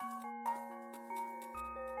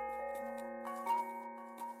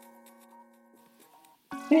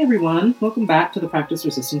Hey everyone, welcome back to the Practice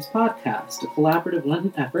Resistance Podcast, a collaborative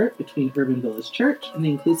Lenten effort between Urban Village Church and the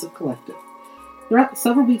Inclusive Collective. Throughout the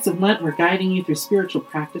several weeks of Lent, we're guiding you through spiritual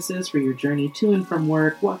practices for your journey to and from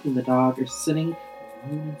work, walking the dog, or sitting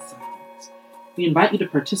alone in silence. We invite you to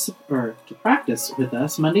practice with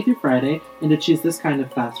us Monday through Friday and to choose this kind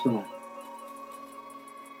of fast for Lent.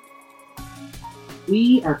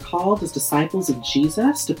 We are called as disciples of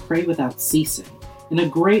Jesus to pray without ceasing. And a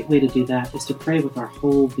great way to do that is to pray with our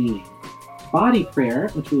whole being. Body prayer,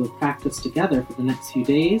 which we will practice together for the next few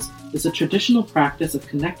days, is a traditional practice of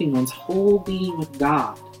connecting one's whole being with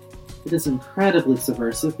God. It is incredibly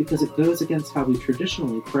subversive because it goes against how we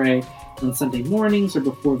traditionally pray on Sunday mornings or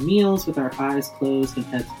before meals with our eyes closed and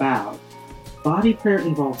heads bowed. Body prayer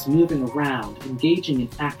involves moving around, engaging in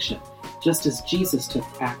action, just as Jesus took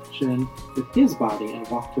action with his body and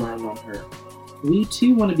walked around on earth. We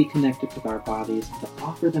too want to be connected with our bodies and to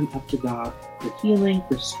offer them up to God for healing,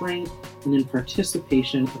 for strength, and in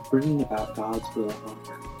participation of bringing about God's will on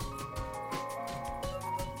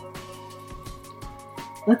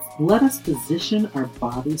earth. Let us position our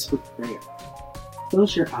bodies for prayer.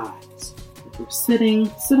 Close your eyes. If you're sitting,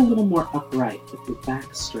 sit a little more upright with your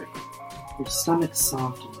back straight, your stomach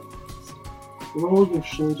soft and relaxed. Roll your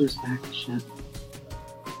shoulders back gently.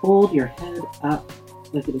 Hold your head up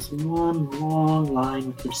like it is one long line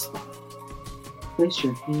with your spine. Place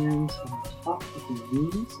your hands on the top of your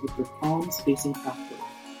knees with your palms facing upward.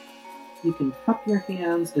 You can cup your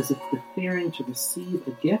hands as if preparing to receive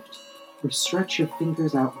a gift, or stretch your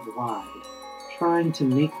fingers out wide, trying to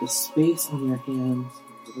make the space on your hands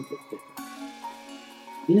a little bit bigger.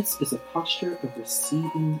 This is a posture of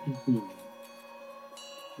receiving and healing.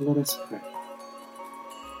 Let us pray.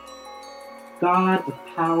 God of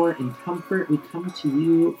power and comfort, we come to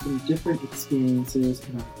you from different experiences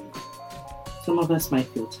in our week. Some of us might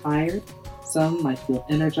feel tired, some might feel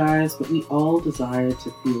energized, but we all desire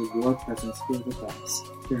to feel your presence here with us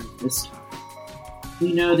during this time.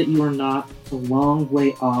 We know that you are not a long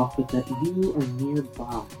way off, but that you are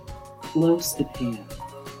nearby, close at hand.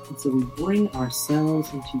 And so we bring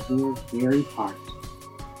ourselves into your very heart.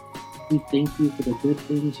 We thank you for the good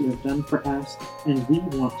things you have done for us, and we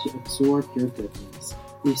want to absorb your goodness.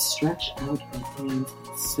 We stretch out our hands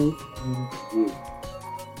and soak into you.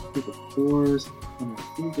 Through the pores and our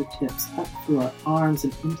fingertips, up through our arms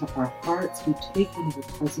and into our hearts, we take in your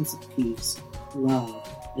presence of peace, love,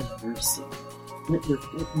 and mercy. Let your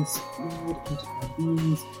goodness flood into our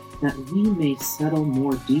beings, that we may settle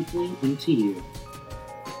more deeply into you.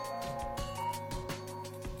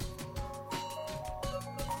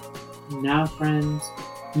 Now, friends,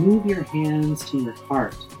 move your hands to your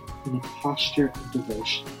heart in a posture of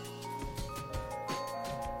devotion.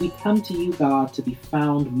 We come to you, God, to be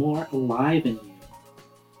found more alive in you.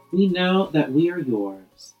 We know that we are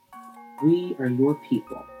yours. We are your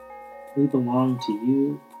people. We belong to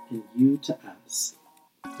you and you to us.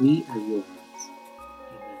 We are yours.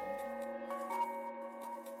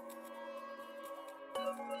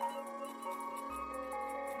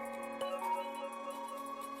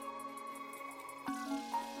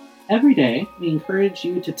 Every day, we encourage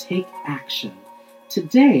you to take action.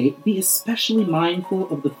 Today, be especially mindful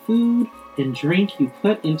of the food and drink you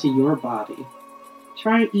put into your body.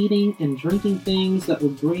 Try eating and drinking things that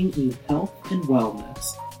will bring you health and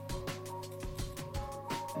wellness.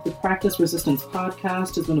 If the Practice Resistance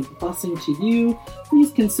Podcast has been a blessing to you,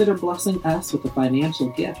 please consider blessing us with a financial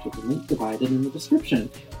gift with the link provided in the description.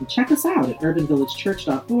 And check us out at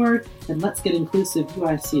urbanvillagechurch.org and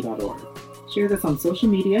letsgetinclusiveuic.org. Share this on social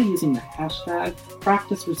media using the hashtag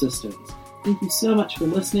 #PracticeResistance. Thank you so much for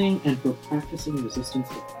listening and for practicing resistance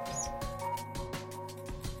with us.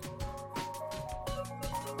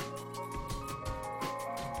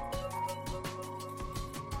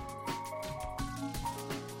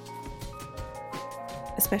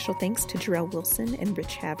 A special thanks to Jarrell Wilson and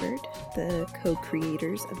Rich Havard, the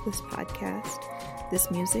co-creators of this podcast.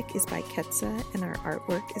 This music is by Ketsa, and our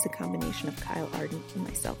artwork is a combination of Kyle Arden and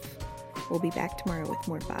myself. We'll be back tomorrow with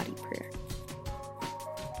more body prayer.